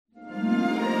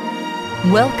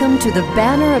Welcome to the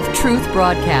Banner of Truth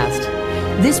broadcast.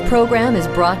 This program is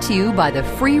brought to you by the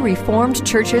Free Reformed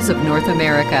Churches of North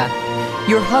America.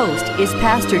 Your host is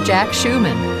Pastor Jack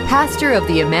Schumann, pastor of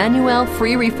the Emmanuel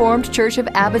Free Reformed Church of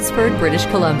Abbotsford, British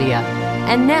Columbia.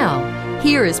 And now,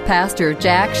 here is Pastor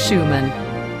Jack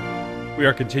Schumann. We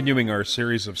are continuing our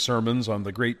series of sermons on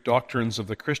the great doctrines of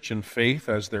the Christian faith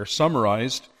as they're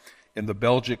summarized in the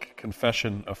Belgic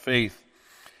Confession of Faith.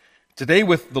 Today,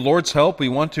 with the Lord's help, we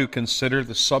want to consider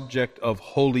the subject of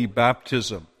holy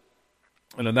baptism.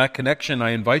 And in that connection,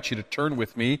 I invite you to turn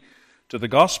with me to the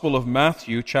Gospel of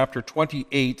Matthew, chapter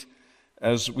 28,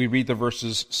 as we read the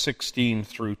verses 16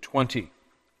 through 20.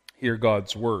 Hear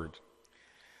God's word.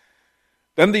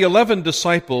 Then the 11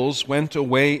 disciples went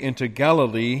away into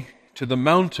Galilee to the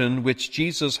mountain which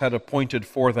Jesus had appointed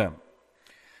for them.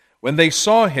 When they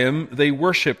saw him, they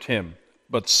worshipped him,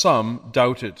 but some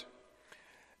doubted.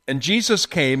 And Jesus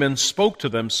came and spoke to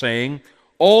them, saying,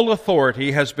 All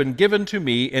authority has been given to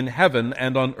me in heaven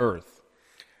and on earth.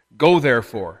 Go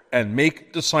therefore and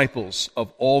make disciples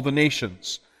of all the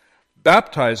nations,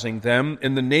 baptizing them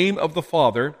in the name of the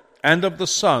Father and of the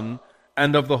Son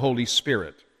and of the Holy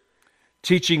Spirit,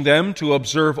 teaching them to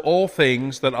observe all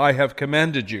things that I have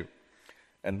commanded you.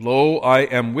 And lo, I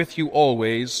am with you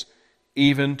always,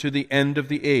 even to the end of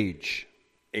the age.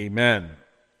 Amen.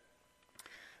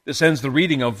 This ends the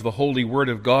reading of the holy word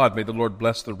of God. May the Lord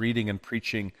bless the reading and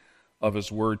preaching of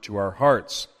his word to our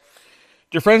hearts.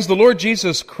 Dear friends, the Lord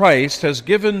Jesus Christ has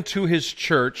given to his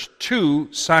church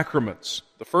two sacraments.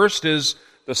 The first is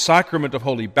the sacrament of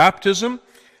holy baptism,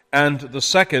 and the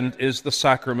second is the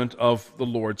sacrament of the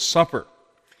Lord's Supper.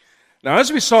 Now,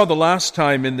 as we saw the last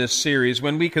time in this series,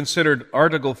 when we considered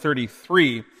Article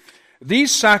 33,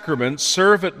 these sacraments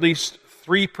serve at least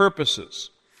three purposes.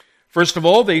 First of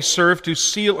all, they serve to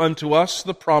seal unto us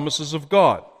the promises of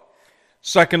God.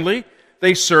 Secondly,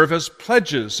 they serve as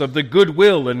pledges of the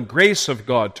goodwill and grace of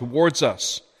God towards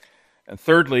us. And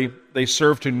thirdly, they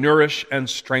serve to nourish and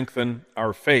strengthen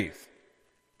our faith.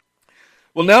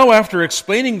 Well, now, after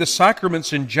explaining the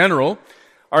sacraments in general,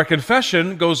 our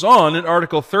confession goes on in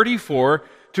Article 34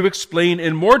 to explain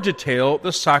in more detail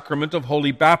the sacrament of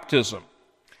holy baptism.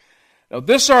 Now,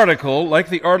 this article, like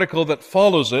the article that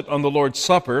follows it on the Lord's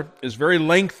Supper, is very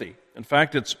lengthy. In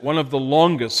fact, it's one of the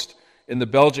longest in the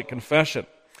Belgic Confession.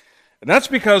 And that's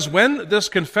because when this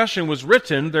confession was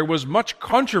written, there was much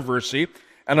controversy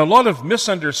and a lot of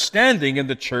misunderstanding in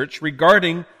the church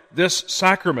regarding this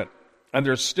sacrament, and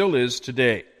there still is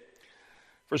today.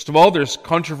 First of all, there's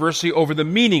controversy over the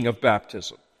meaning of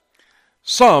baptism.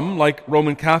 Some, like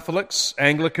Roman Catholics,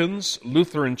 Anglicans,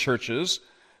 Lutheran churches,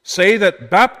 say that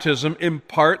baptism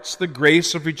imparts the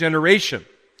grace of regeneration.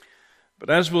 But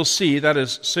as we'll see, that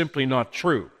is simply not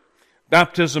true.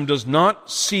 Baptism does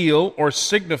not seal or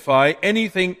signify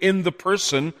anything in the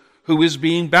person who is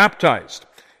being baptized.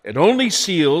 It only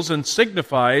seals and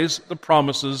signifies the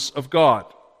promises of God.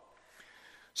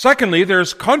 Secondly,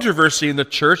 there's controversy in the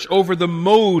church over the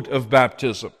mode of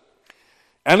baptism.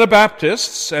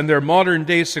 Anabaptists and their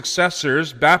modern-day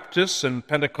successors, Baptists and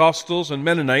Pentecostals and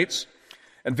Mennonites,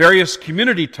 and various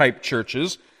community-type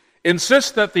churches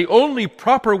insist that the only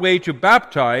proper way to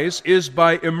baptize is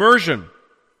by immersion.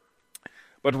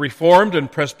 But Reformed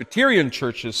and Presbyterian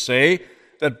churches say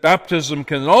that baptism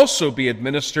can also be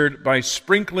administered by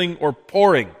sprinkling or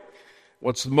pouring.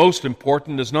 What's most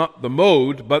important is not the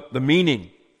mode, but the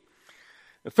meaning.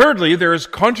 Thirdly, there is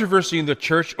controversy in the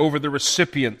church over the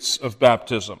recipients of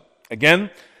baptism. Again,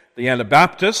 the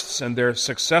Anabaptists and their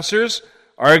successors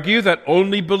argue that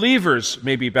only believers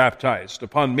may be baptized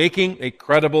upon making a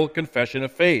credible confession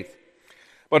of faith.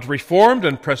 But Reformed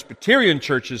and Presbyterian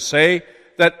churches say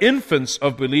that infants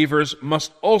of believers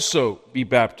must also be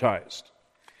baptized.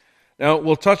 Now,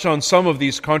 we'll touch on some of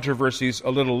these controversies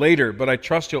a little later, but I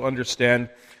trust you'll understand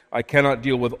I cannot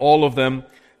deal with all of them,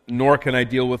 nor can I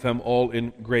deal with them all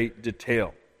in great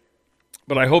detail.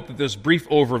 But I hope that this brief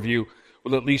overview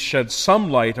will at least shed some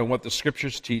light on what the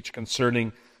Scriptures teach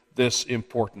concerning this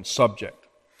important subject.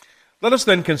 Let us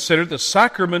then consider the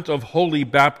sacrament of holy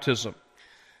baptism.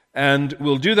 And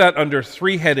we'll do that under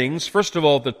three headings. First of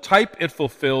all, the type it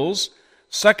fulfills.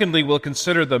 Secondly, we'll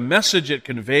consider the message it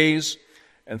conveys.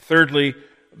 And thirdly,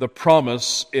 the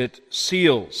promise it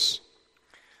seals.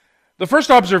 The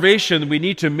first observation we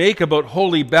need to make about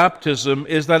holy baptism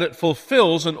is that it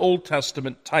fulfills an Old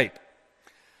Testament type.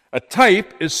 A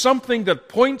type is something that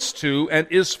points to and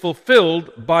is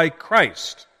fulfilled by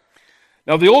Christ.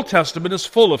 Now, the Old Testament is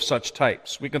full of such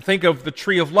types. We can think of the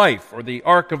tree of life or the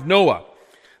ark of Noah,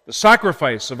 the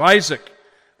sacrifice of Isaac,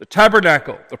 the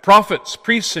tabernacle, the prophets,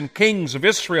 priests, and kings of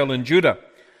Israel and Judah,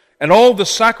 and all the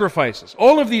sacrifices.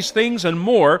 All of these things and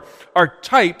more are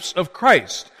types of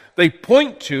Christ. They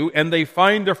point to and they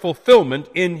find their fulfillment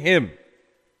in Him.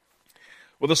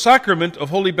 Well, the sacrament of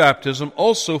holy baptism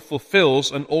also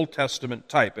fulfills an Old Testament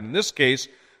type, and in this case,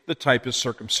 the type is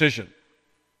circumcision.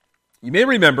 You may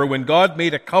remember when God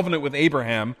made a covenant with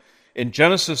Abraham in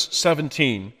Genesis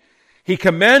 17, He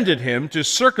commanded him to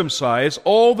circumcise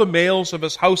all the males of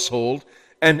his household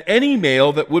and any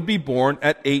male that would be born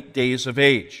at 8 days of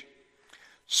age.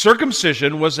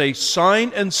 Circumcision was a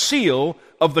sign and seal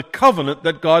of the covenant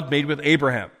that God made with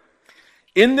Abraham.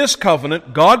 In this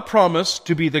covenant, God promised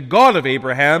to be the God of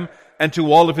Abraham and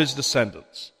to all of his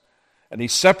descendants. And He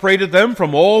separated them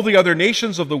from all the other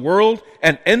nations of the world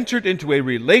and entered into a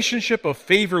relationship of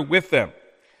favor with them.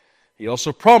 He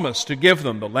also promised to give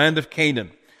them the land of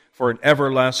Canaan for an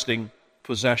everlasting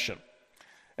possession.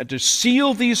 And to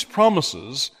seal these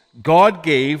promises, God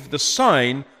gave the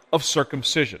sign of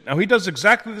circumcision. Now, He does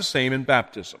exactly the same in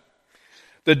baptism.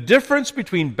 The difference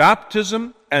between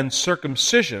baptism and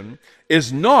circumcision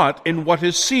is not in what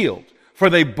is sealed, for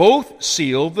they both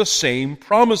seal the same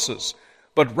promises,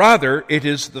 but rather it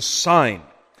is the sign.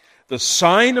 The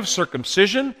sign of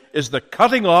circumcision is the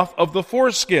cutting off of the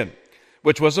foreskin,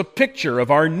 which was a picture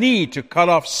of our need to cut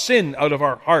off sin out of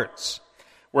our hearts,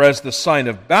 whereas the sign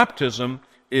of baptism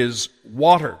is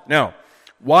water. Now,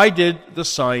 why did the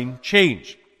sign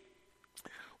change?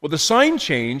 Well, the sign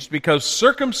changed because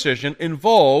circumcision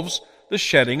involves the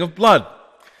shedding of blood.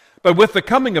 But with the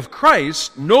coming of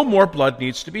Christ, no more blood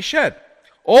needs to be shed.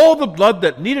 All the blood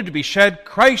that needed to be shed,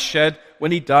 Christ shed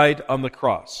when He died on the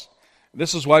cross.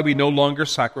 This is why we no longer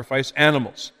sacrifice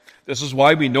animals. This is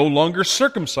why we no longer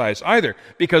circumcise either,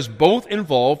 because both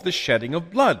involve the shedding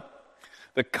of blood.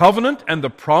 The covenant and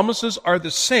the promises are the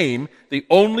same. The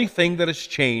only thing that has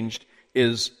changed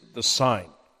is the sign.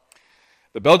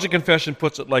 The Belgic Confession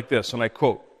puts it like this, and I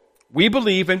quote, "We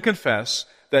believe and confess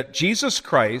that Jesus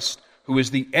Christ, who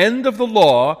is the end of the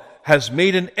law, has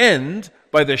made an end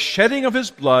by the shedding of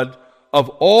His blood of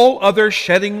all other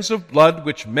sheddings of blood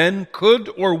which men could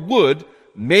or would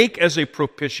make as a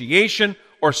propitiation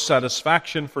or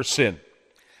satisfaction for sin,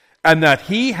 and that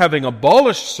He, having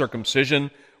abolished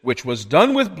circumcision, which was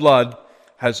done with blood,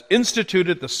 has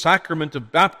instituted the sacrament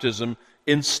of baptism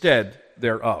instead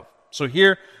thereof." So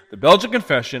here, the Belgic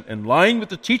Confession, in line with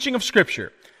the teaching of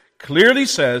Scripture, clearly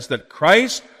says that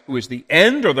Christ, who is the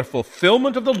end or the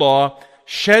fulfillment of the law,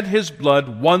 shed His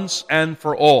blood once and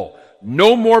for all.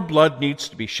 No more blood needs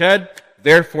to be shed.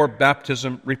 Therefore,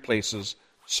 baptism replaces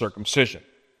circumcision.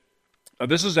 Now,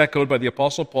 this is echoed by the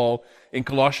Apostle Paul in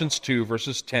Colossians 2,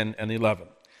 verses 10 and 11.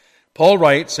 Paul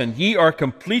writes, "And ye are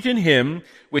complete in Him,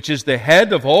 which is the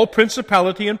head of all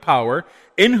principality and power,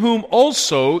 in whom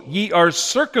also ye are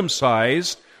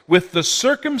circumcised with the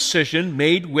circumcision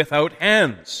made without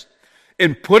hands,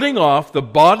 in putting off the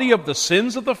body of the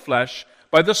sins of the flesh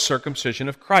by the circumcision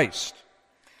of Christ."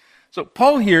 So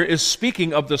Paul here is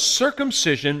speaking of the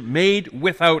circumcision made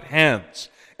without hands.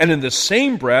 And in the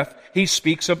same breath, he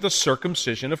speaks of the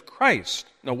circumcision of Christ.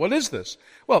 Now, what is this?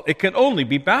 Well, it can only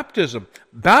be baptism.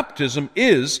 Baptism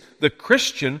is the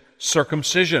Christian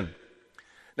circumcision.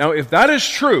 Now, if that is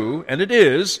true, and it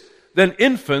is, then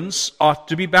infants ought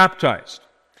to be baptized.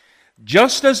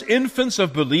 Just as infants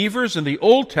of believers in the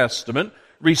Old Testament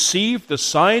received the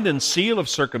sign and seal of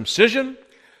circumcision,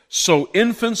 so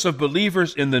infants of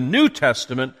believers in the New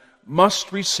Testament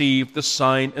must receive the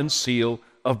sign and seal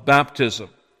of baptism.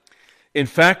 In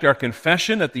fact, our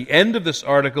confession at the end of this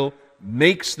article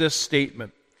makes this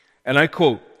statement, and I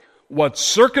quote, "What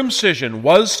circumcision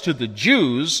was to the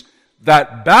Jews,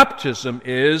 that baptism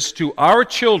is to our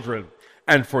children,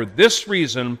 and for this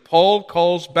reason Paul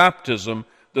calls baptism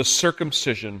the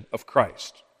circumcision of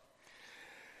Christ."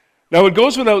 Now, it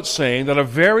goes without saying that a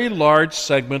very large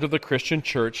segment of the Christian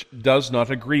church does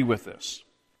not agree with this.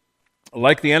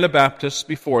 Like the Anabaptists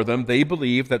before them, they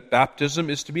believe that baptism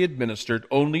is to be administered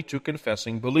only to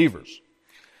confessing believers.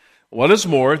 What is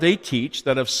more, they teach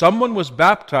that if someone was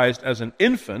baptized as an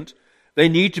infant, they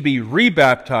need to be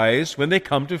rebaptized when they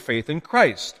come to faith in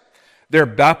Christ. Their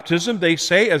baptism, they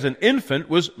say, as an infant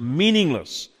was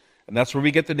meaningless. And that's where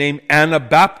we get the name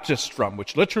Anabaptist from,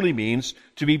 which literally means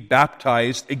to be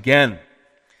baptized again.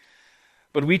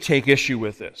 But we take issue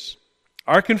with this.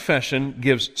 Our confession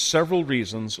gives several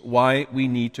reasons why we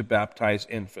need to baptize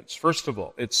infants. First of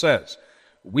all, it says,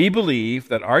 we believe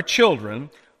that our children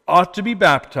ought to be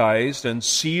baptized and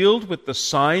sealed with the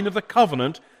sign of the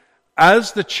covenant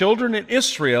as the children in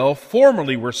Israel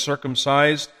formerly were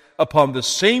circumcised upon the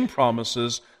same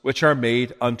promises which are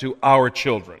made unto our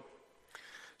children.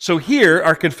 So here,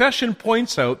 our confession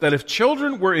points out that if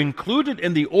children were included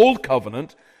in the Old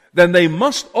Covenant, then they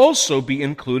must also be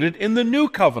included in the New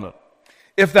Covenant.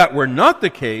 If that were not the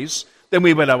case, then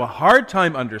we would have a hard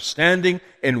time understanding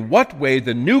in what way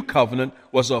the New Covenant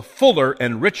was a fuller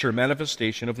and richer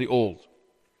manifestation of the Old.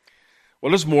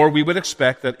 What is more, we would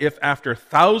expect that if after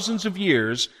thousands of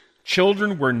years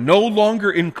children were no longer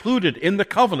included in the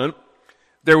covenant,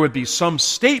 there would be some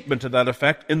statement to that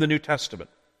effect in the New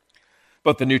Testament.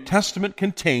 But the New Testament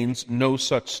contains no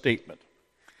such statement.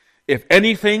 If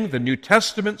anything, the New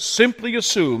Testament simply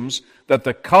assumes that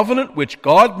the covenant which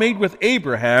God made with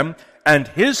Abraham and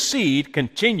his seed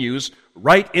continues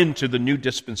right into the new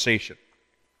dispensation.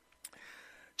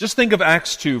 Just think of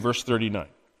Acts 2, verse 39.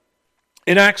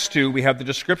 In Acts 2, we have the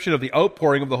description of the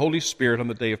outpouring of the Holy Spirit on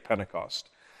the day of Pentecost.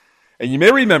 And you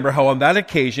may remember how on that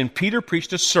occasion Peter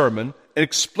preached a sermon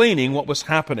explaining what was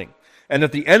happening. And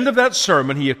at the end of that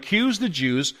sermon, he accused the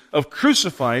Jews of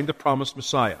crucifying the promised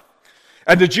Messiah.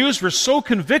 And the Jews were so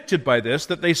convicted by this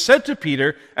that they said to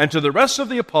Peter and to the rest of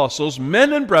the apostles,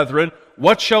 "Men and brethren,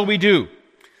 what shall we do?"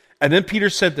 And then Peter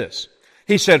said this.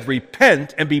 He said,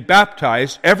 "Repent and be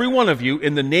baptized, every one of you,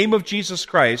 in the name of Jesus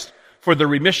Christ, for the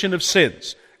remission of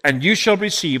sins, and you shall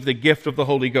receive the gift of the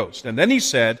Holy Ghost." And then he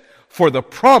said, "For the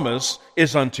promise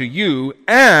is unto you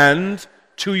and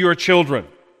to your children."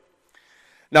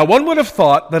 Now, one would have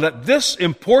thought that at this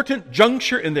important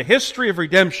juncture in the history of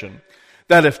redemption,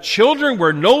 that if children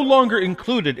were no longer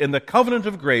included in the covenant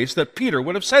of grace, that Peter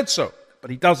would have said so, but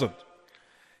he doesn't.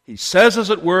 He says, as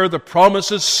it were, the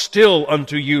promise is still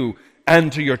unto you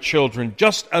and to your children,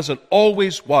 just as it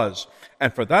always was.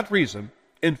 And for that reason,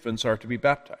 infants are to be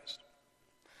baptized.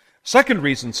 Second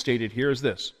reason stated here is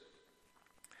this.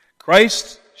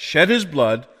 Christ shed his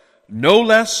blood no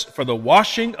less for the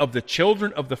washing of the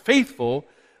children of the faithful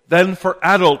than for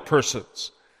adult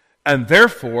persons, and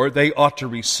therefore they ought to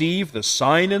receive the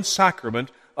sign and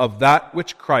sacrament of that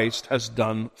which Christ has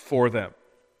done for them.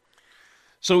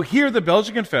 So here the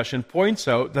Belgian Confession points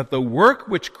out that the work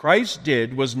which Christ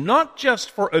did was not just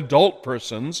for adult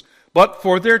persons, but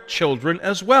for their children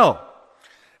as well.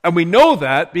 And we know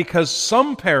that because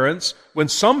when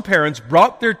some parents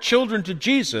brought their children to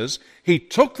Jesus, he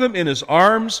took them in his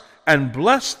arms and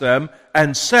blessed them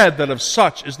and said that of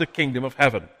such is the kingdom of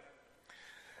heaven.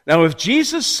 Now, if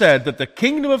Jesus said that the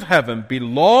kingdom of heaven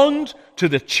belonged to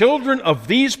the children of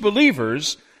these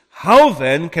believers, how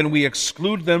then can we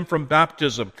exclude them from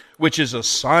baptism, which is a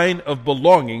sign of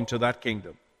belonging to that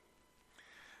kingdom?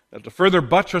 Now, to further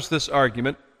buttress this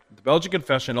argument, the Belgian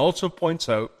Confession also points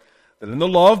out that in the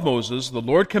law of Moses, the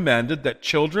Lord commanded that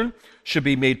children should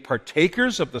be made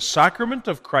partakers of the sacrament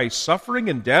of Christ's suffering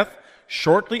and death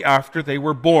shortly after they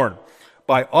were born,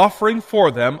 by offering for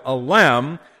them a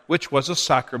lamb which was a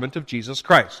sacrament of Jesus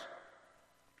Christ.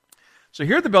 So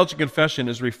here the Belgian Confession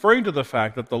is referring to the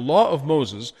fact that the law of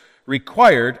Moses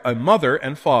required a mother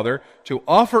and father to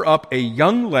offer up a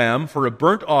young lamb for a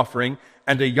burnt offering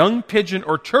and a young pigeon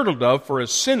or turtle dove for a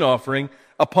sin offering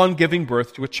upon giving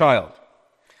birth to a child.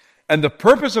 And the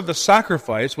purpose of the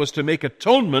sacrifice was to make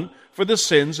atonement for the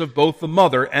sins of both the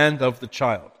mother and of the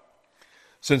child.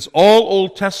 Since all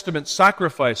Old Testament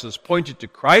sacrifices pointed to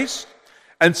Christ,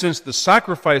 and since the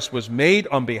sacrifice was made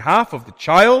on behalf of the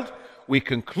child, we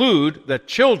conclude that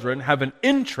children have an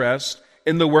interest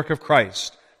in the work of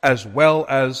Christ, as well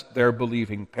as their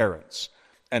believing parents.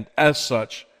 And as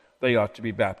such, they ought to be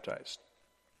baptized.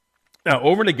 Now,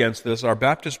 over and against this, our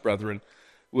Baptist brethren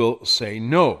will say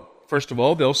no. First of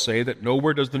all, they'll say that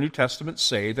nowhere does the New Testament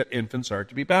say that infants are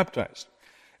to be baptized.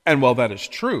 And while that is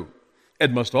true,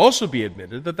 it must also be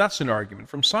admitted that that's an argument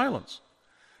from silence.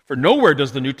 For nowhere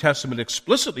does the New Testament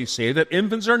explicitly say that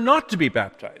infants are not to be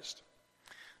baptized.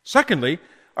 Secondly,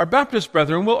 our Baptist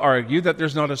brethren will argue that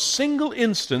there's not a single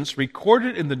instance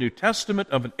recorded in the New Testament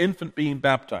of an infant being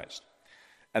baptized.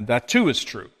 And that too is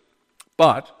true.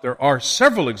 But there are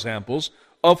several examples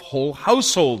of whole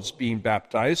households being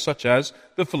baptized, such as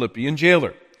the Philippian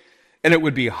jailer. And it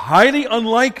would be highly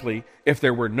unlikely if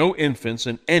there were no infants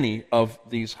in any of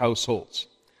these households.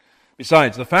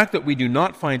 Besides, the fact that we do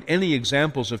not find any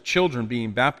examples of children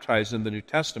being baptized in the New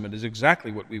Testament is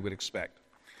exactly what we would expect.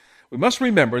 We must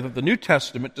remember that the New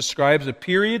Testament describes a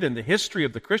period in the history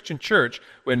of the Christian church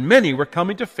when many were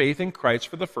coming to faith in Christ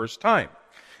for the first time.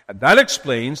 And that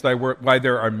explains why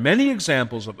there are many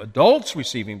examples of adults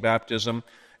receiving baptism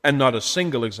and not a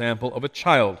single example of a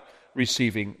child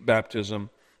receiving baptism,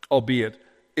 albeit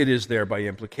it is there by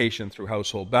implication through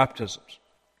household baptisms.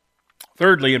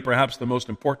 Thirdly, and perhaps the most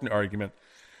important argument,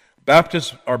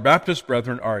 our Baptist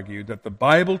brethren argue that the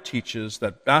Bible teaches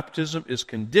that baptism is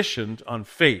conditioned on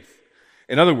faith.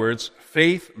 In other words,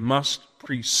 faith must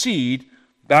precede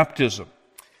baptism.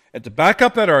 And to back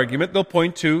up that argument, they'll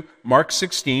point to Mark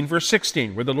 16, verse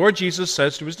 16, where the Lord Jesus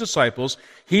says to his disciples,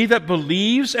 "He that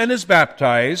believes and is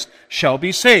baptized shall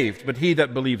be saved, but he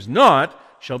that believes not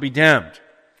shall be damned."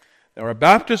 Now, our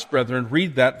Baptist brethren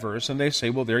read that verse and they say,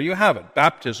 well, there you have it.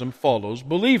 Baptism follows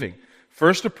believing.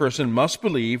 First, a person must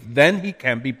believe, then he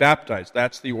can be baptized.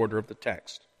 That's the order of the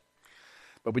text.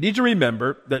 But we need to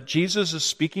remember that Jesus is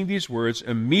speaking these words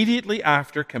immediately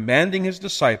after commanding his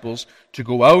disciples to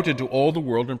go out into all the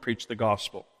world and preach the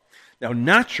gospel. Now,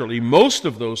 naturally, most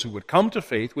of those who would come to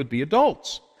faith would be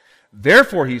adults.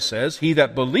 Therefore, he says, "He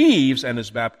that believes and is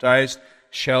baptized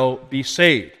shall be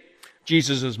saved."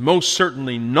 Jesus is most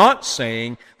certainly not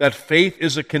saying that faith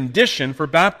is a condition for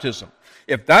baptism.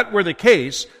 If that were the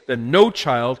case, then no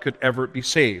child could ever be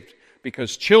saved,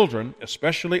 because children,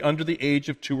 especially under the age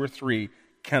of 2 or 3,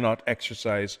 cannot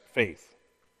exercise faith.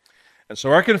 And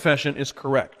so our confession is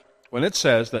correct when it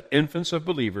says that infants of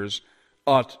believers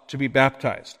ought to be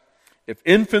baptized. If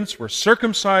infants were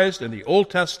circumcised in the Old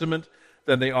Testament,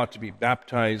 then they ought to be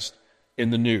baptized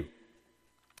in the New.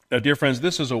 Now, dear friends,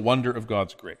 this is a wonder of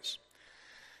God's grace.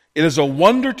 It is a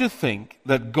wonder to think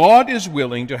that God is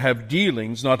willing to have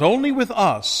dealings not only with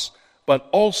us, but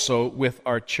also with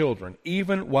our children,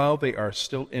 even while they are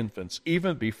still infants,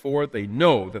 even before they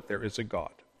know that there is a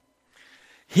God.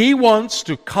 He wants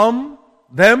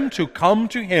them to come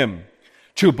to him,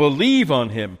 to believe on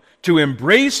him, to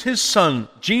embrace his Son,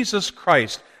 Jesus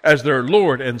Christ, as their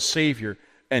Lord and Savior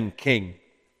and King.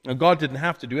 Now, God didn't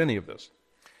have to do any of this.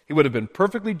 He would have been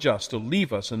perfectly just to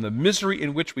leave us in the misery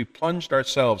in which we plunged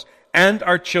ourselves and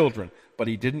our children, but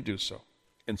he didn't do so.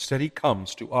 Instead, he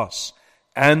comes to us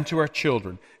and to our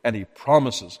children, and he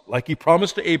promises, like he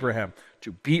promised to Abraham,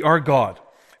 to be our God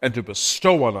and to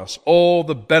bestow on us all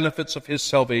the benefits of his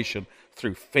salvation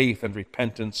through faith and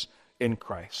repentance in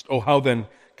Christ. Oh, how then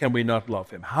can we not love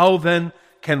him? How then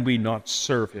can we not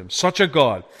serve him? Such a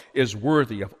God is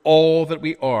worthy of all that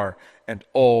we are and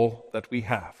all that we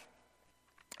have.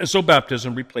 And so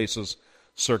baptism replaces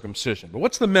circumcision. But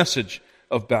what's the message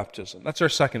of baptism? That's our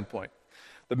second point.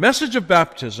 The message of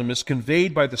baptism is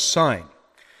conveyed by the sign.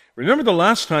 Remember the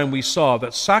last time we saw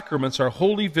that sacraments are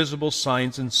wholly visible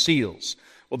signs and seals.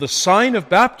 Well, the sign of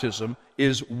baptism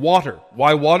is water.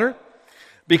 Why water?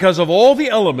 Because of all the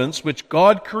elements which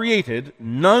God created,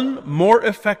 none more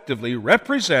effectively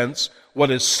represents what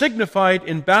is signified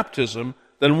in baptism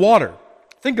than water.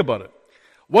 Think about it.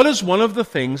 What is one of the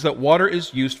things that water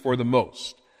is used for the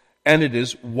most? And it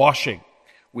is washing.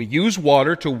 We use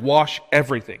water to wash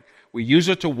everything. We use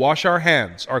it to wash our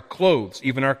hands, our clothes,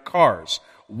 even our cars.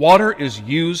 Water is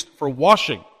used for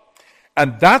washing.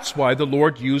 And that's why the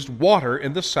Lord used water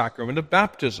in the sacrament of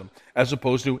baptism, as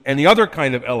opposed to any other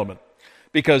kind of element.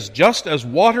 Because just as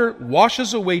water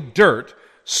washes away dirt,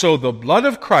 so the blood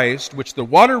of Christ, which the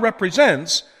water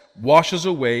represents, washes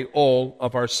away all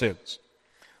of our sins.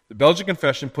 The Belgian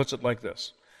Confession puts it like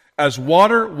this: as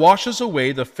water washes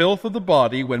away the filth of the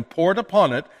body when poured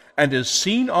upon it, and is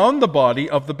seen on the body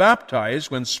of the baptized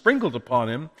when sprinkled upon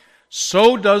him,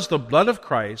 so does the blood of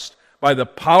Christ, by the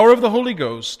power of the Holy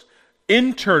Ghost,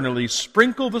 internally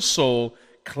sprinkle the soul,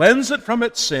 cleanse it from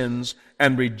its sins,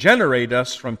 and regenerate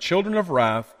us from children of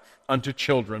wrath unto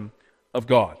children of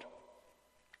God.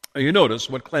 Now you notice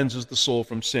what cleanses the soul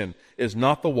from sin is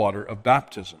not the water of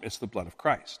baptism, it's the blood of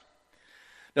Christ.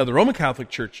 Now the Roman Catholic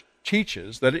Church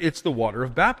teaches that it's the water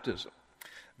of baptism.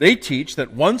 They teach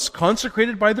that once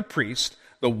consecrated by the priest,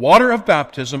 the water of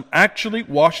baptism actually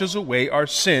washes away our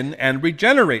sin and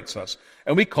regenerates us.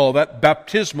 And we call that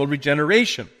baptismal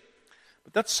regeneration.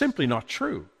 But that's simply not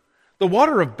true. The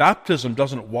water of baptism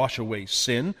doesn't wash away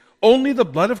sin. Only the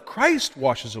blood of Christ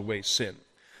washes away sin.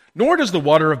 Nor does the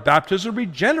water of baptism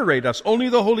regenerate us. Only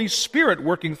the Holy Spirit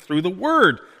working through the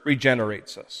Word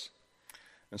regenerates us.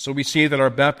 And so we see that our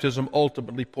baptism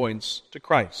ultimately points to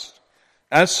Christ.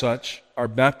 As such, our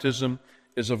baptism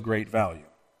is of great value.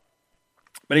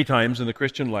 Many times in the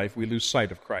Christian life, we lose sight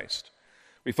of Christ.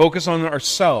 We focus on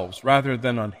ourselves rather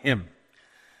than on him.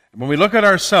 And when we look at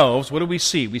ourselves, what do we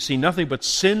see? We see nothing but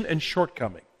sin and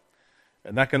shortcoming.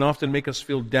 And that can often make us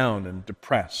feel down and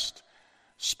depressed,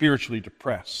 spiritually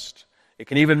depressed. It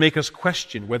can even make us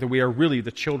question whether we are really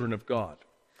the children of God.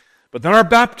 But then our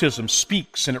baptism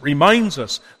speaks, and it reminds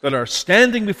us that our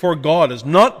standing before God is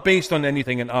not based on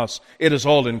anything in us. It is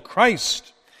all in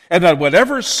Christ. And that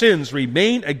whatever sins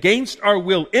remain against our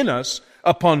will in us,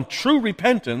 upon true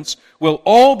repentance, will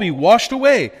all be washed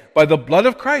away by the blood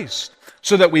of Christ,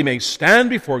 so that we may stand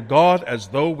before God as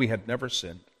though we had never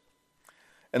sinned.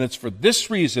 And it's for this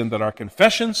reason that our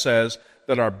confession says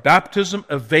that our baptism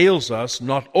avails us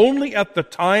not only at the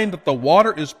time that the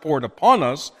water is poured upon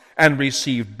us and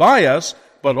received by us,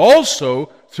 but also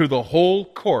through the whole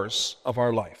course of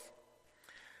our life.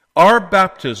 Our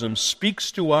baptism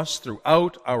speaks to us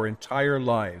throughout our entire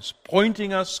lives,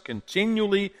 pointing us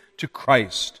continually to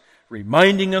Christ,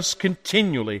 reminding us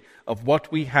continually of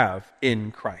what we have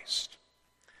in Christ.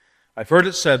 I've heard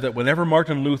it said that whenever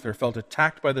Martin Luther felt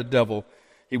attacked by the devil,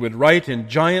 he would write in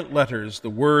giant letters the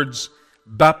words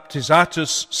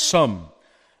baptizatus sum,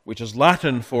 which is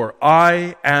Latin for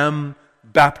I am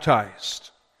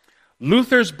baptized.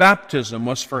 Luther's baptism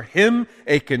was for him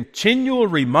a continual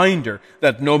reminder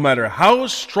that no matter how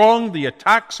strong the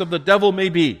attacks of the devil may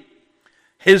be,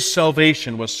 his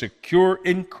salvation was secure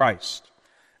in Christ,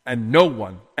 and no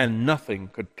one and nothing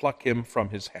could pluck him from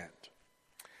his hand.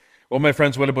 Well, my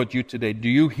friends, what about you today? Do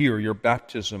you hear your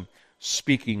baptism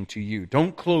speaking to you?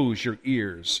 Don't close your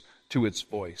ears to its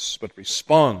voice, but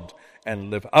respond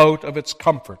and live out of its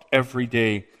comfort every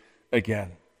day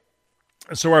again.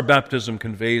 And so our baptism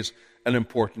conveys an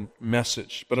important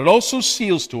message, but it also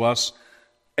seals to us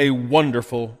a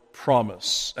wonderful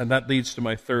promise. And that leads to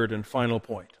my third and final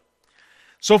point.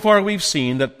 So far we've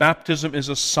seen that baptism is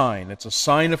a sign. It's a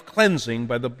sign of cleansing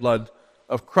by the blood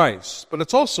of Christ, but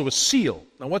it's also a seal.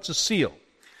 Now, what's a seal?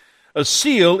 A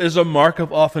seal is a mark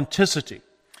of authenticity.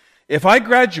 If I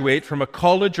graduate from a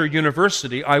college or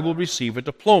university, I will receive a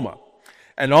diploma.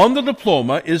 And on the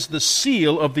diploma is the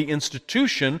seal of the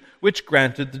institution which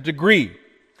granted the degree.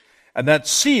 And that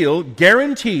seal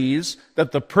guarantees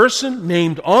that the person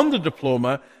named on the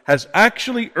diploma has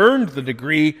actually earned the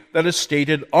degree that is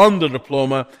stated on the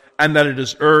diploma, and that it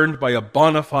is earned by a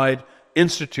bona fide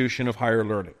institution of higher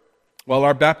learning. Well,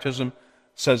 our baptism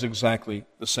says exactly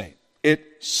the same. It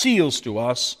seals to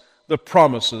us the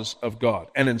promises of God.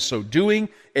 And in so doing,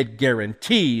 it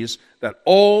guarantees that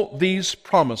all these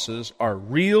promises are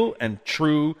real and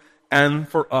true and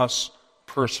for us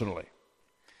personally.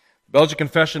 The Belgic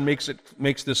Confession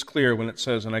makes this clear when it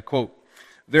says, and I quote,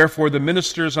 "Therefore the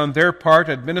ministers on their part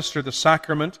administer the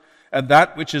sacrament and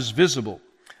that which is visible,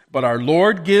 but our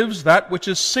Lord gives that which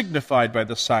is signified by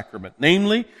the sacrament,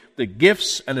 namely the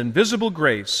gifts and invisible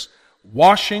grace,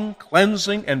 washing,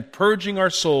 cleansing, and purging our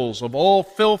souls of all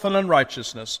filth and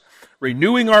unrighteousness,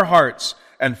 renewing our hearts,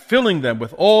 and filling them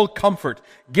with all comfort,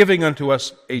 giving unto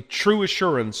us a true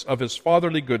assurance of his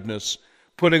fatherly goodness,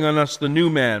 putting on us the new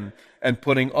man, and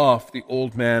putting off the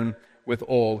old man with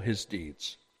all his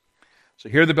deeds." So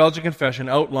here the Belgian Confession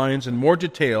outlines in more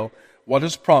detail what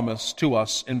is promised to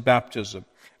us in baptism,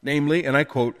 namely, and I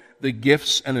quote, "the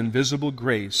gifts and invisible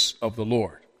grace of the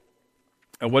Lord."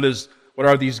 And what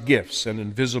are these gifts and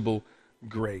invisible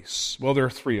grace? Well, there are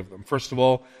three of them. First of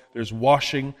all, there's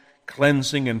washing,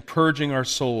 cleansing, and purging our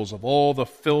souls of all the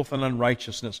filth and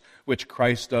unrighteousness which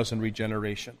Christ does in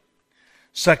regeneration.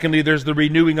 Secondly, there's the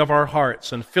renewing of our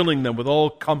hearts and filling them with all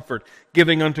comfort,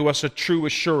 giving unto us a true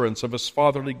assurance of his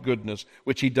fatherly goodness,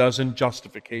 which he does in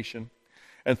justification.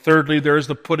 And thirdly, there is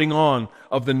the putting on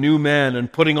of the new man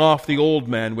and putting off the old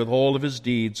man with all of his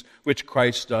deeds, which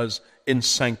Christ does in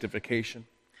sanctification.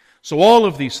 So all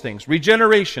of these things,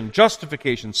 regeneration,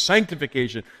 justification,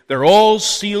 sanctification, they're all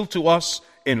sealed to us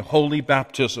in holy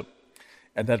baptism.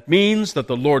 And that means that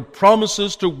the Lord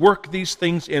promises to work these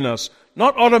things in us,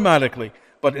 not automatically,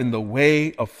 but in the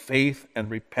way of faith and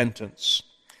repentance.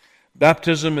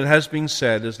 Baptism, it has been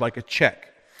said, is like a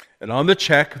check. And on the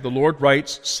check, the Lord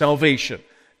writes salvation,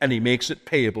 and he makes it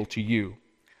payable to you.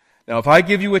 Now, if I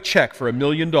give you a check for $1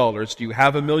 million, do you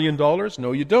have $1 million?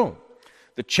 No, you don't.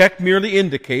 The check merely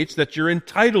indicates that you're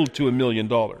entitled to $1 million.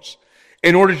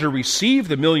 In order to receive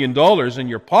the $1 million in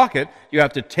your pocket, you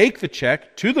have to take the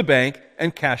check to the bank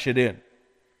and cash it in.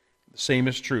 The same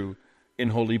is true in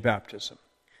holy baptism.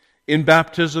 In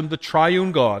baptism, the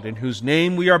triune God, in whose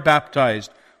name we are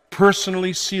baptized,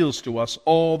 personally seals to us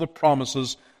all the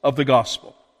promises of the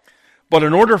gospel. But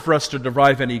in order for us to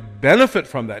derive any benefit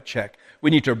from that check,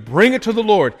 we need to bring it to the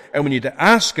Lord, and we need to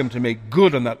ask him to make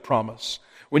good on that promise.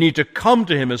 We need to come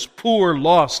to him as poor,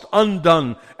 lost,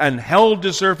 undone, and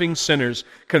hell-deserving sinners,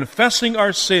 confessing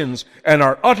our sins and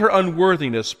our utter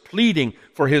unworthiness, pleading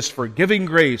for his forgiving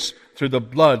grace through the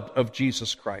blood of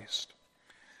Jesus Christ.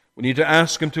 We need to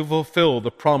ask him to fulfill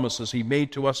the promises he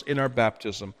made to us in our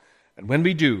baptism. And when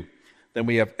we do, then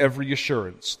we have every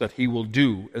assurance that he will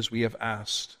do as we have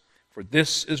asked. For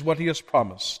this is what he has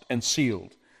promised and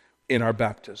sealed in our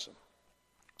baptism.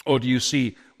 Oh, do you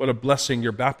see what a blessing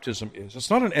your baptism is? It's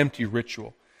not an empty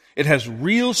ritual. It has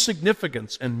real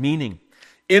significance and meaning.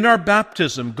 In our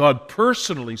baptism, God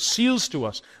personally seals to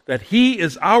us that he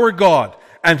is our God,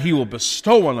 and he will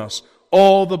bestow on us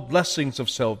all the blessings of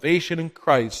salvation in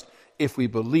Christ if we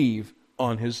believe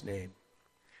on his name.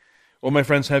 Well, my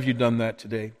friends, have you done that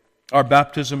today? Our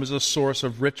baptism is a source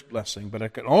of rich blessing, but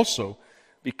it can also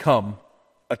become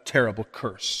a terrible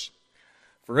curse.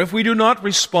 For if we do not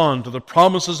respond to the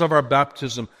promises of our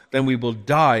baptism, then we will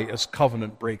die as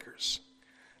covenant breakers.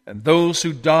 And those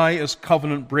who die as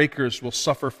covenant breakers will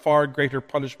suffer far greater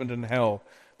punishment in hell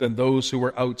than those who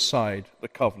were outside the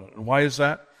covenant. And why is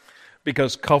that?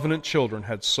 Because covenant children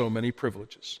had so many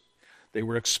privileges. They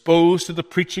were exposed to the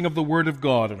preaching of the Word of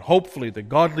God and hopefully the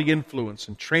godly influence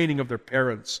and training of their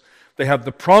parents. They had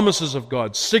the promises of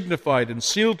God signified and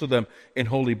sealed to them in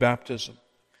holy baptism.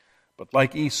 But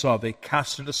like Esau, they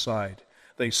cast it aside.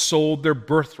 They sold their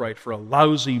birthright for a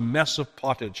lousy mess of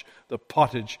pottage, the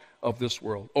pottage of this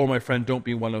world. Oh, my friend, don't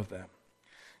be one of them.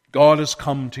 God has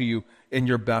come to you in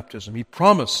your baptism. He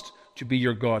promised to be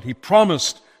your God. He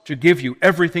promised to give you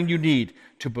everything you need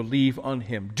to believe on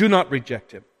him. Do not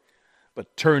reject him,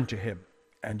 but turn to him,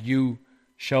 and you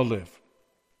shall live.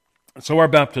 And so our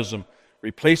baptism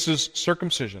replaces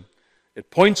circumcision.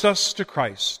 It points us to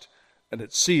Christ, and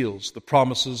it seals the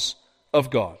promises of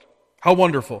God. How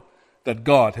wonderful that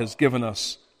God has given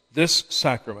us this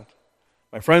sacrament.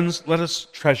 My friends, let us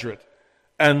treasure it,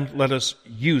 and let us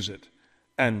use it,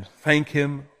 and thank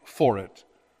him for it,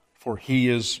 for he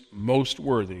is most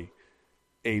worthy.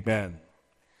 Amen.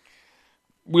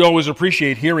 We always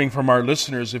appreciate hearing from our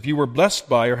listeners. If you were blessed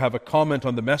by or have a comment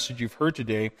on the message you've heard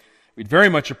today, we'd very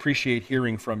much appreciate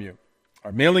hearing from you.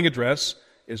 Our mailing address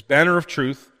is Banner of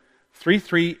Truth,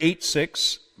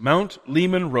 3386 Mount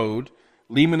Lehman Road.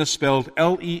 Lehman is spelled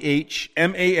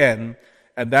Lehman,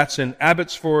 and that's in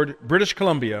Abbotsford, British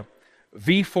Columbia,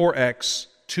 V4X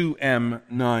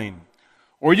 2M9.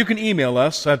 Or you can email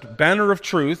us at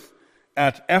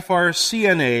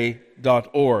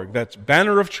banneroftruth@frcna.org. That's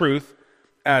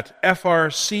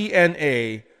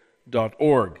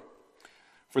banneroftruth@frcna.org.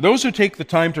 For those who take the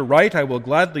time to write, I will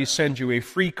gladly send you a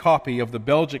free copy of the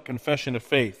Belgic Confession of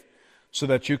Faith so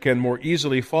that you can more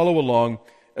easily follow along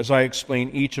as I explain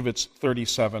each of its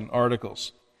 37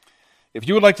 articles. If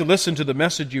you would like to listen to the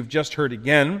message you've just heard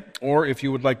again, or if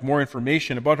you would like more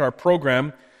information about our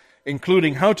program,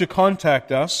 including how to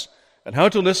contact us and how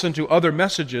to listen to other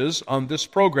messages on this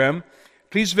program,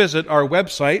 please visit our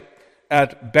website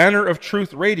at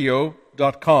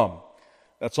banneroftruthradio.com.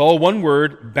 That's all one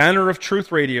word,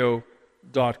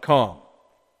 banneroftruthradio.com.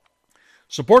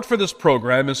 Support for this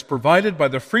program is provided by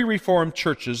the Free Reformed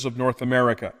Churches of North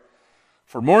America.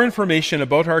 For more information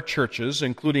about our churches,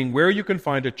 including where you can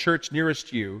find a church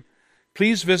nearest you,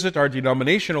 please visit our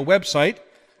denominational website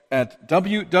at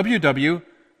www.frcna.org.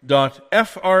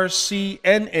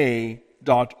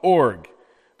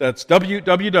 That's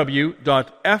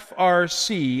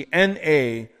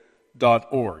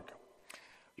www.frcna.org.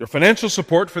 Your financial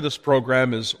support for this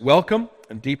program is welcome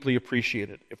and deeply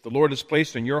appreciated. If the Lord has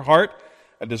placed in your heart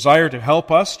a desire to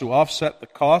help us to offset the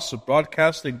costs of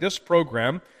broadcasting this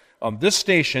program on this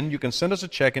station, you can send us a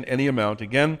check in any amount.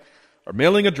 Again, our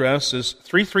mailing address is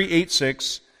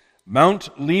 3386 Mount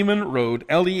Lehman Road,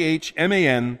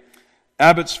 Lehman,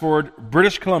 Abbotsford,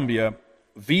 British Columbia,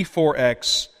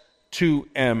 V4X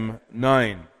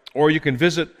 2M9. Or you can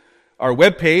visit our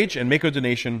webpage and make a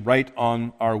donation right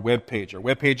on our webpage. Our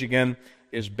webpage again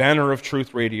is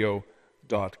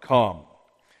banneroftruthradio.com.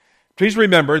 Please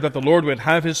remember that the Lord would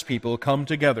have his people come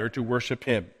together to worship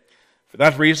him. For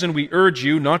that reason, we urge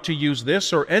you not to use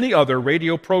this or any other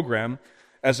radio program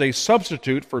as a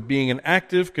substitute for being an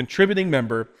active, contributing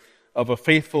member of a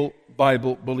faithful,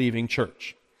 Bible-believing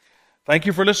church. Thank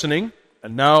you for listening,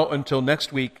 and now until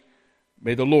next week,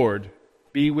 may the Lord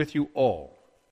be with you all.